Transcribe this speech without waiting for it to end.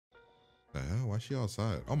hell? Why is she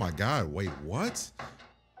outside? Oh my God, wait, what?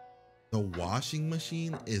 The washing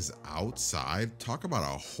machine is outside? Talk about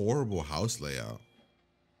a horrible house layout.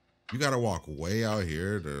 You gotta walk way out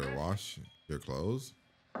here to wash your clothes?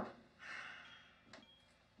 Oh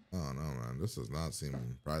no, man, this does not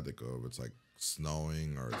seem practical if it's like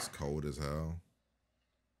snowing or it's cold as hell.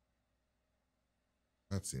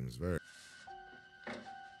 That seems very...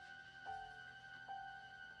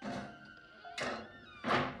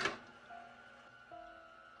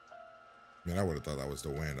 I mean, I would have thought that was the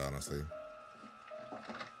wind, honestly.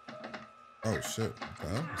 Oh shit, what the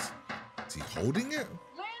hell? Is he holding it?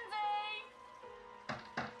 Lindsay!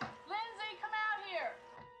 Lindsay, come out here!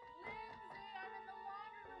 Lindsay, I'm in the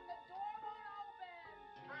laundry room. The door won't open.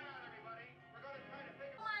 Turn on, everybody. We're going to try to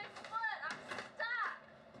figure My foot, I'm stuck.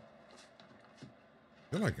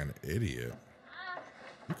 You're like an idiot.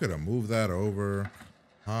 You could have moved that over,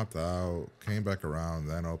 hopped out, came back around,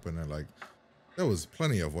 then opened it. Like, there was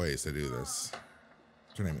plenty of ways to do this.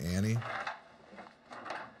 What's her name, Annie?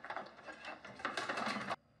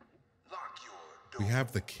 We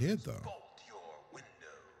have the kid, though.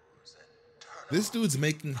 This dude's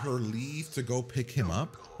making her leave to go pick him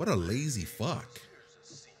up? What a lazy fuck.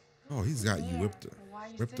 Oh, he's got you whipped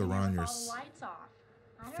around your Lights off.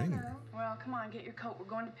 finger. Well, come on, get your coat. We're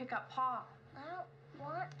going to pick up Pa. I don't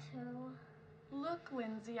want to. Look,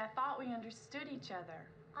 Lindsay, I thought we understood each other.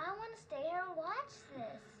 I want to stay here and watch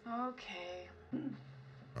this. Okay.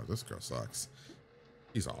 Oh, this girl sucks.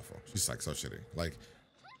 She's awful. She's like so shitty. Like,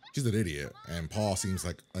 she's an idiot, and Paul seems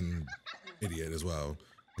like an idiot as well.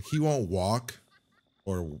 Like, he won't walk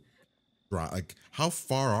or drive. Like, how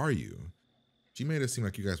far are you? She made it seem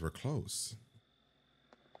like you guys were close.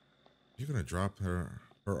 You're gonna drop her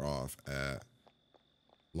off at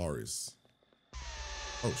Laurie's.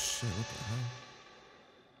 Oh shit! What the hell?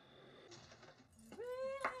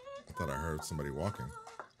 I thought I heard somebody walking.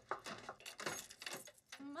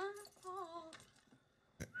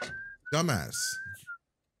 Dumbass.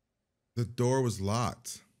 The door was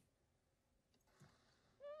locked.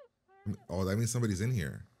 Oh, that means somebody's in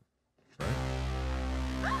here, right?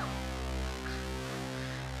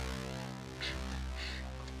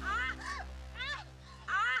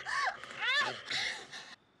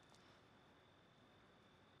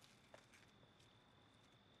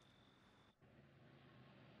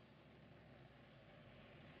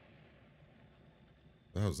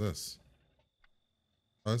 What the hell's this?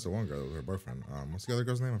 Oh, that's the one girl with her boyfriend. What's the other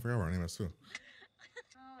girl's name? I forgot what her name is too.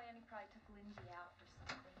 Oh, Annie probably took Lindsay out for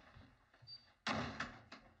something.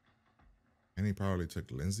 Annie probably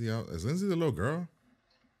took Lindsay out. Is Lindsay the little girl?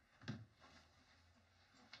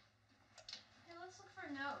 Hey, let's look for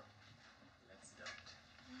a note.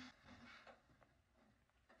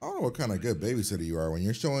 I don't know what kind of good babysitter you are when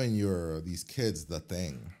you're showing these kids the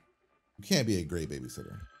thing. You can't be a great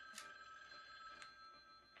babysitter.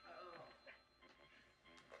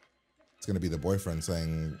 It's gonna be the boyfriend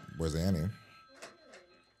saying, "Where's Annie?"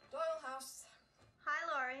 Doyle House. Hi,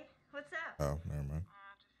 Lori. What's up? Oh, never mind.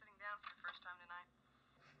 Just sitting down for the first time tonight.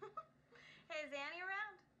 Hey, is Annie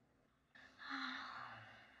around?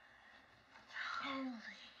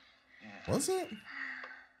 Holy. Was it?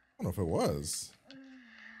 I don't know if it was.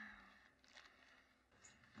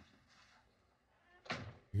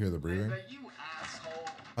 You hear the breathing? you asshole.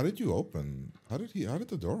 How did you open? How did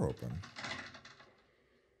the door open?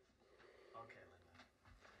 Okay,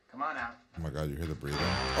 Linda. Come on out. Oh my God, you hear the breathing?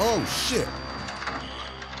 Oh shit!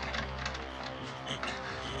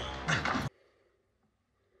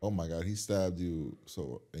 Oh my God, he stabbed you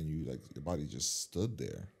and you like your body just stood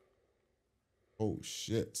there. Oh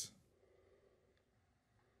shit.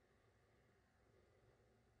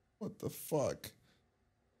 What the fuck?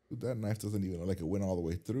 Dude, that knife doesn't even look like it went all the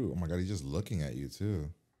way through. Oh my God, he's just looking at you too.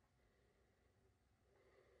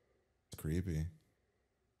 It's creepy.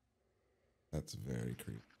 That's very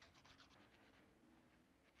creepy.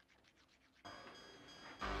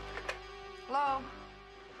 Hello?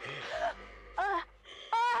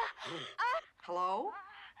 Hello?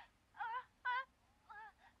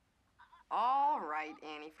 All right,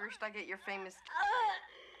 Annie. First I get your famous...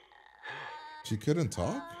 She couldn't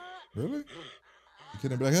talk? Really? She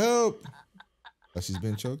couldn't be like, help! That she's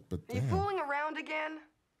been choked, but Are you damn. fooling around again?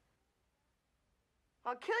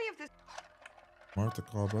 I'll kill you if this... Martha,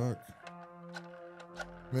 call back.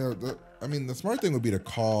 I mean, the smart thing would be to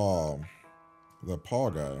call the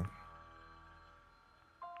Paul guy.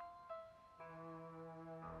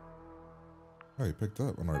 Oh, he picked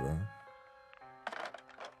up. Oh, no, he didn't.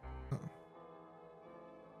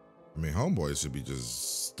 I mean, homeboy should be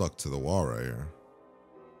just stuck to the wall right here.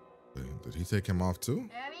 Did he take him off too?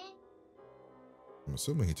 Annie? I'm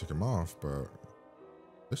assuming he took him off, but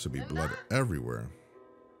there should be blood everywhere.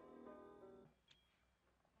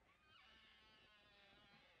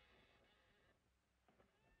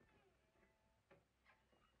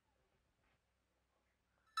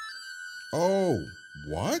 Oh,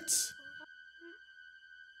 what?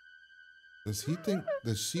 Does he think,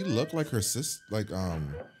 does she look like her sis, like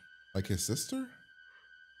his sister?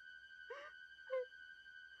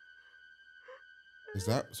 Is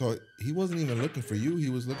that, so he wasn't even looking for you, he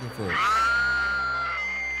was looking for...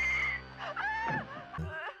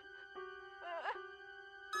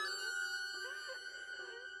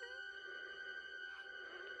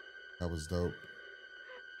 That was dope.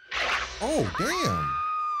 Oh, damn.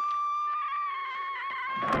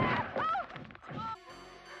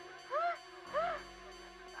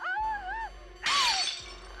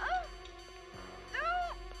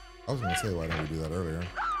 I was gonna say, why didn't we do that earlier?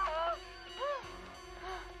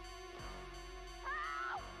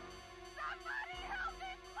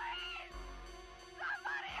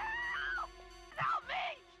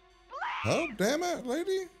 Help, damn it,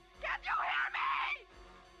 lady. Can't you hear me?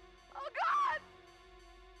 Oh, God.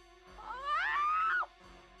 Oh,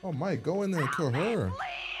 Oh, Mike, go in there and kill her. please.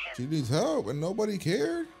 She needs help and nobody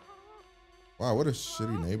cared. Wow, what a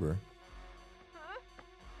shitty neighbor.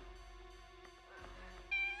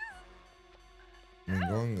 I mean,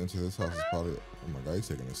 going into this house is probably, oh my God, he's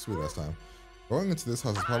taking a sweet ass time. Going into this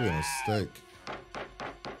house is probably a mistake. Tommy,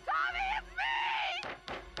 it's me.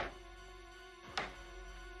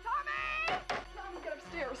 Tommy. Tommy, get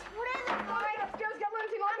upstairs. What is it? All right, upstairs, get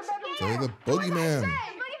Lindsay, lock the bedroom Say door. the boogeyman.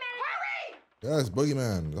 Hurry! Yes,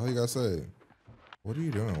 boogeyman. That's all you gotta say. What are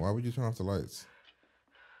you doing? Why would you turn off the lights?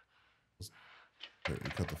 Okay,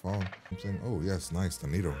 you cut the phone. I'm saying, oh yes, nice, the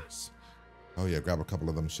needles. Oh yeah, grab a couple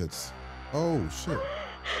of them shits. Oh shit.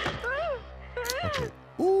 Okay.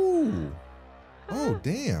 Ooh. Oh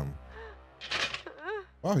damn.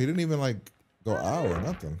 Wow, he didn't even like go out or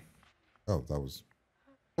nothing. Oh, that was.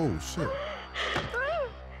 Oh shit.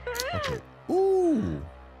 Okay. Ooh.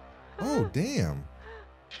 Oh damn.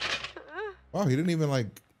 Wow, he didn't even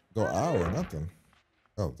like go out or nothing.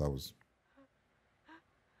 Oh, that was.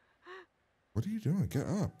 What are you doing? Get up.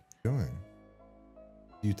 What are you doing?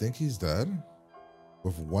 Do you think he's dead?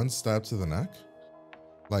 With one stab to the neck?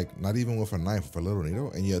 Like, not even with a knife, with a little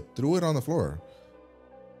needle, and you threw it on the floor.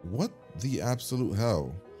 What the absolute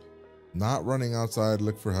hell? Not running outside,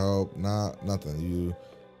 look for help, nothing. You,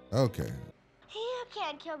 okay. You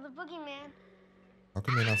can't kill the boogeyman. How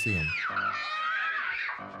come they not see him?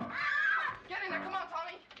 Get in there, come on,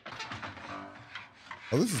 Tommy.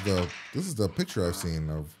 Oh, this is the picture I've seen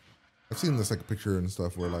of. I've seen this like picture and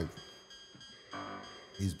stuff where like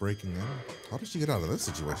he's breaking in. How did she get out of this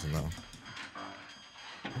situation though?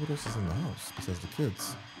 What else is in the house besides the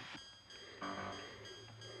kids?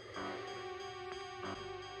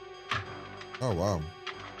 Oh wow,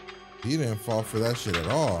 he didn't fall for that shit at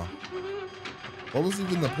all. What was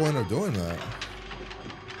even the point of doing that?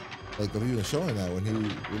 Like of even showing that when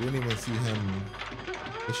we didn't even see him.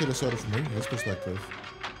 They should have showed it from his perspective.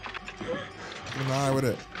 Get an eye with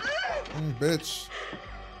it. Bitch.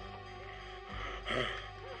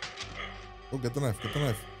 Oh, get the knife, get the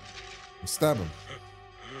knife. And stab him.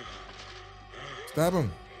 Stab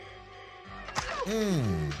him.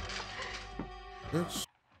 Bitch.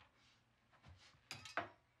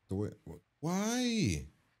 The way, why?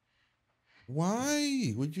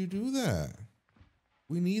 Why would you do that?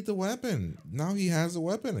 We need the weapon. Now he has a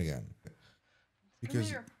weapon again. Because, Come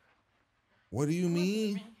here. what do you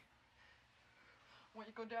mean? I want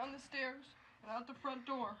you to go down the stairs and out the front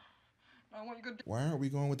door. And I want you to go. Why aren't we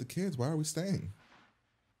going with the kids? Why are we staying?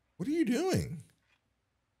 What are you doing?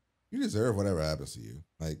 You deserve whatever happens to you.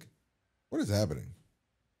 Like, what is happening?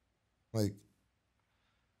 Like,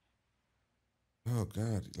 oh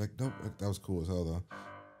God. Like, no, that was cool as hell though.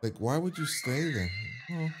 Like, why would you stay there?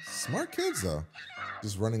 Oh, smart kids though.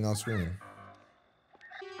 Just running out screaming.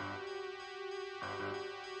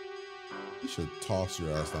 You should toss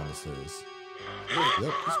your ass down the stairs.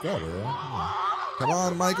 Yep, just grab her. Yeah. Come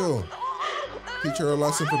on, Michael. Teach her a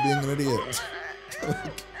lesson for being an idiot.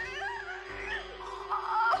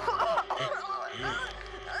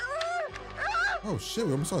 Oh shit,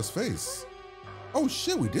 we almost saw his face. Oh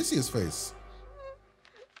shit, we did see his face.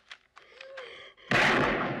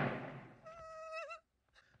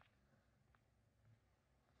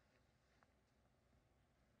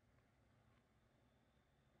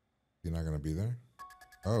 You're not gonna be there?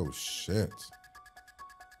 Oh shit.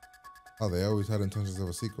 Oh, they always had intentions of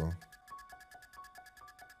a sequel.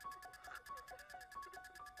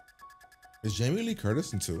 Is Jamie Lee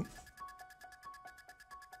Curtis in 2?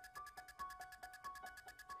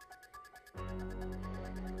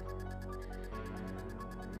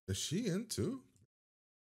 Is she into?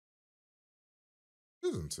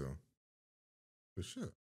 She's into. Good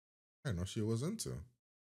shit. I didn't know she was into.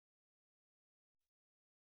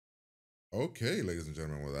 Okay, ladies and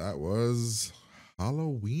gentlemen, well, that was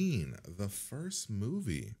Halloween, the first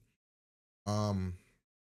movie. Um,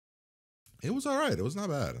 it was all right. It was not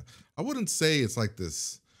bad. I wouldn't say it's like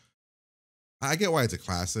this. I get why it's a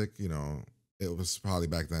classic. You know, it was probably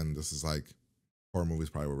back then. This is like horror movies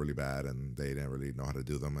probably were really bad and they didn't really know how to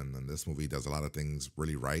do them. And then this movie does a lot of things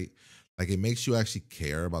really right. Like it makes you actually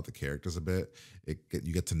care about the characters a bit.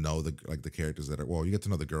 You get to know the characters that are, well, you get to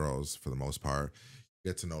know the girls for the most part.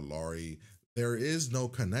 You get to know Laurie. There is no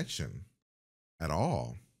connection at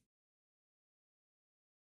all.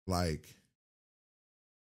 Like,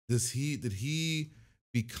 did he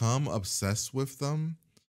become obsessed with them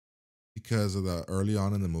because of the early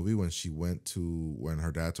on in the movie when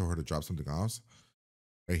her dad told her to drop something off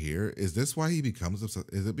right here? Is this why he becomes obsessed?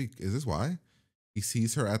 Is this why he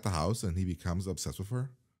sees her at the house and he becomes obsessed with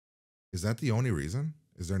her? Is that the only reason?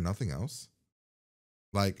 Is there nothing else?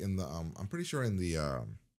 Like in the I'm pretty sure in the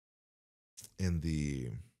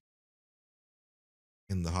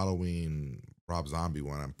Halloween Rob Zombie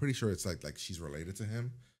one, I'm pretty sure it's like she's related to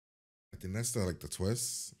him. I think that's the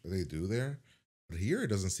twist that they do there. But here it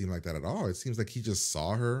doesn't seem like that at all. It seems like he just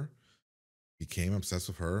saw her, became obsessed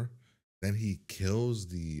with her, then he kills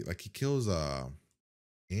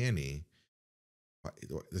Annie.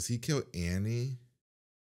 Does he kill Annie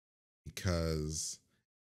because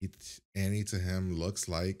Annie to him looks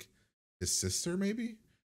like his sister? Maybe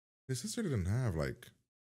his sister didn't have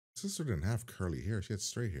curly hair. She had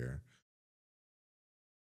straight hair.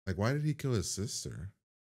 Like, why did he kill his sister?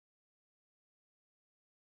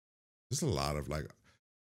 There's a lot of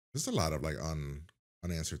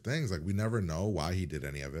unanswered things. Like, we never know why he did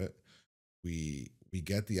any of it. We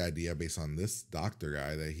get the idea based on this doctor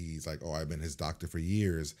guy that he's like, oh, I've been his doctor for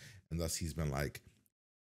years, and thus he's been like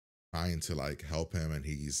trying to like help him, and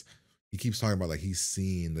he keeps talking about like he's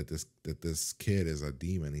seen that this kid is a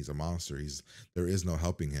demon, he's a monster, there is no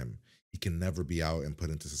helping him. He can never be out and put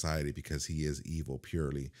into society because he is evil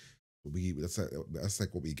purely. That's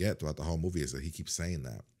like what we get throughout the whole movie, is that he keeps saying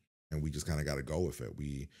that, and we just kind of got to go with it.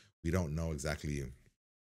 We don't know exactly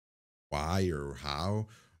why or how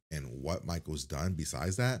and what Michael's done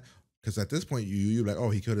besides that, because at this point you're like, oh,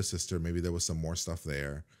 he killed his sister, maybe there was some more stuff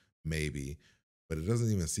there, maybe, but it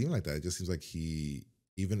doesn't even seem like that. It just seems like he,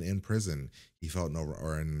 even in prison, he felt no,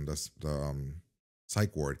 or in the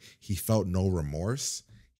psych ward, he felt no remorse,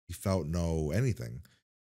 he felt no anything,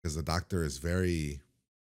 because the doctor is very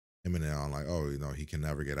imminent on like, oh, he can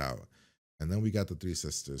never get out. And then we got the three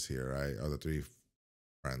sisters here, right, or the three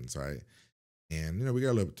friends, right, and we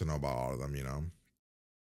got a little bit to know about all of them,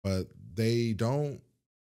 but they don't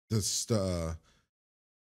just the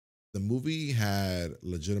movie had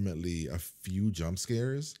legitimately a few jump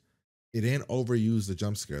scares. It didn't overuse the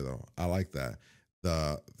jump scare though. I like that.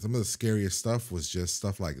 Some of the scariest stuff was just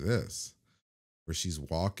stuff like this, where she's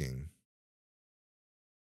walking,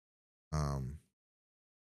 and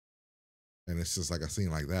it's just like a scene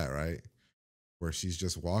like that, right, where she's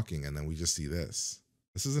just walking, and then we just see this.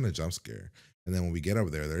 This isn't a jump scare, and then when we get over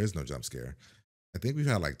there is no jump scare. I think we've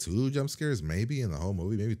had like 2 jump scares maybe in the whole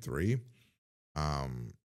movie, maybe 3.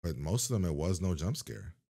 But most of them, it was no jump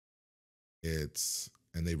scare.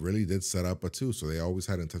 And they really did set up a 2, so they always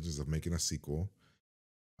had intentions of making a sequel.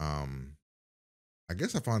 I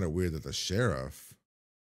guess I found it weird that the sheriff,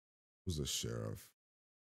 who's the sheriff?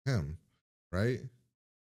 Him, right?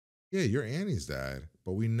 Yeah, you're Annie's dad,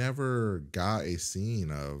 but we never got a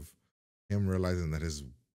scene of him realizing that his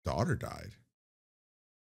daughter died.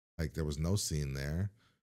 Like, there was no scene there.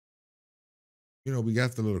 We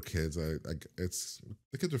got the little kids. The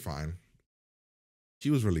kids are fine.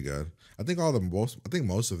 She was really good. I think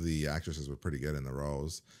most of the actresses were pretty good in the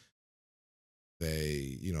roles.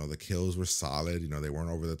 They, the kills were solid. They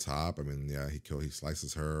weren't over the top. I mean, yeah, he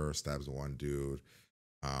slices her, stabs one dude.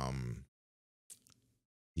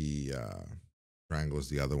 He strangles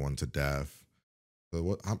the other one to death.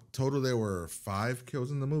 So total there were 5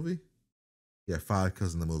 kills in the movie. Yeah, 5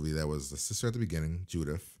 kills in the movie. There was the sister at the beginning,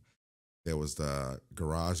 Judith. There was the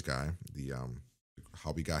garage guy,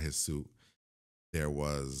 how he got his suit. There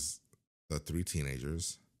was the 3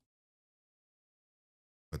 teenagers.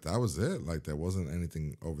 But that was it. Like, there wasn't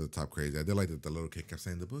anything over the top crazy. I did like that the little kid kept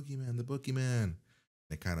saying, the boogeyman, the boogeyman.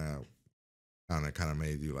 It kind of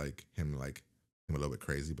made you like him a little bit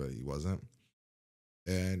crazy, but he wasn't.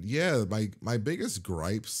 And yeah, my biggest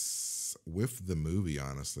gripes with the movie,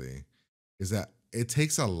 honestly, is that it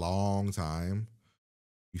takes a long time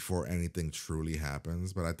before anything truly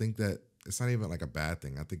happens. But I think that it's not even like a bad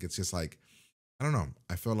thing. I think it's just like, I don't know.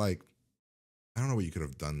 I feel like I don't know what you could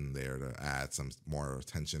have done there to add some more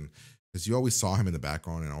attention, because you always saw him in the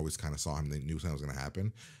background and always kind of saw him. They knew something was gonna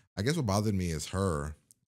happen. I guess what bothered me is her,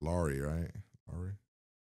 Laurie, right? Laurie.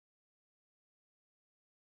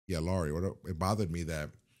 Yeah, Laurie. It bothered me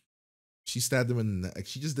that she stabbed him in the neck.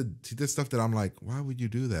 She did stuff that I'm like, why would you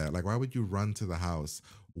do that? Like, why would you run to the house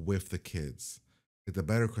with the kids? Like, the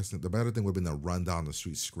better thing would have been to run down the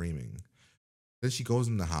street screaming. Then she goes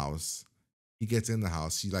in the house. He gets in the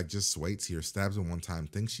house. She like just waits here, stabs him one time,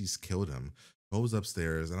 thinks she's killed him, goes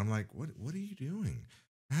upstairs, and I'm like, what are you doing?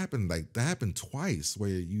 That happened twice where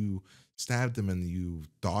you stabbed him and you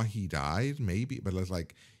thought he died, maybe, but it's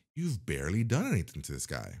like you've barely done anything to this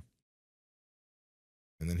guy.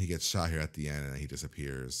 And then he gets shot here at the end and he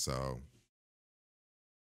disappears. So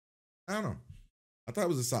I don't know. I thought it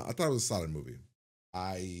was a solid movie.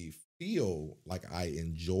 I feel like I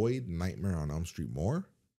enjoyed Nightmare on Elm Street more.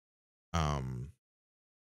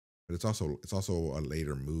 But it's also a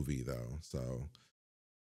later movie though. So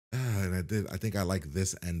and I think I like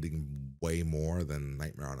this ending way more than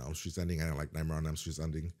Nightmare on Elm Street's ending. I don't like Nightmare on Elm Street's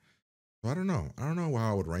ending. So I don't know. I don't know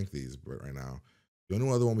how I would rank these, but right now. The only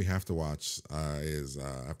other one we have to watch is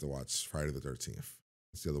I have to watch Friday the 13th.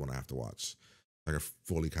 That's the other one I have to watch. Like I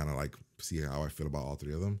fully kind of like see how I feel about all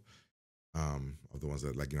three of them. Of the ones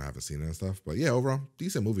that like, I haven't seen it and stuff. But yeah, overall,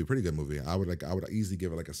 decent movie, pretty good movie. I would easily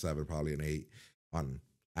give it like a 7, probably an 8 on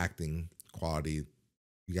acting quality.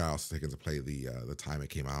 You gotta also take into play the time it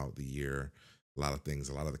came out, the year, a lot of things,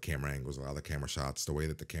 a lot of the camera angles, a lot of the camera shots, the way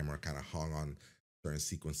that the camera kind of hung on certain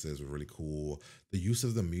sequences was really cool. The use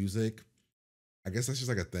of the music, I guess that's just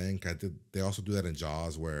like a thing. They also do that in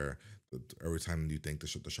Jaws, where every time you think the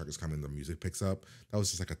shark is coming, the music picks up. That was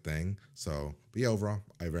just like a thing. So, but yeah, overall,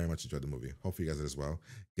 I very much enjoyed the movie. Hopefully you guys did as well.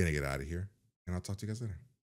 Gonna get out of here, and I'll talk to you guys later.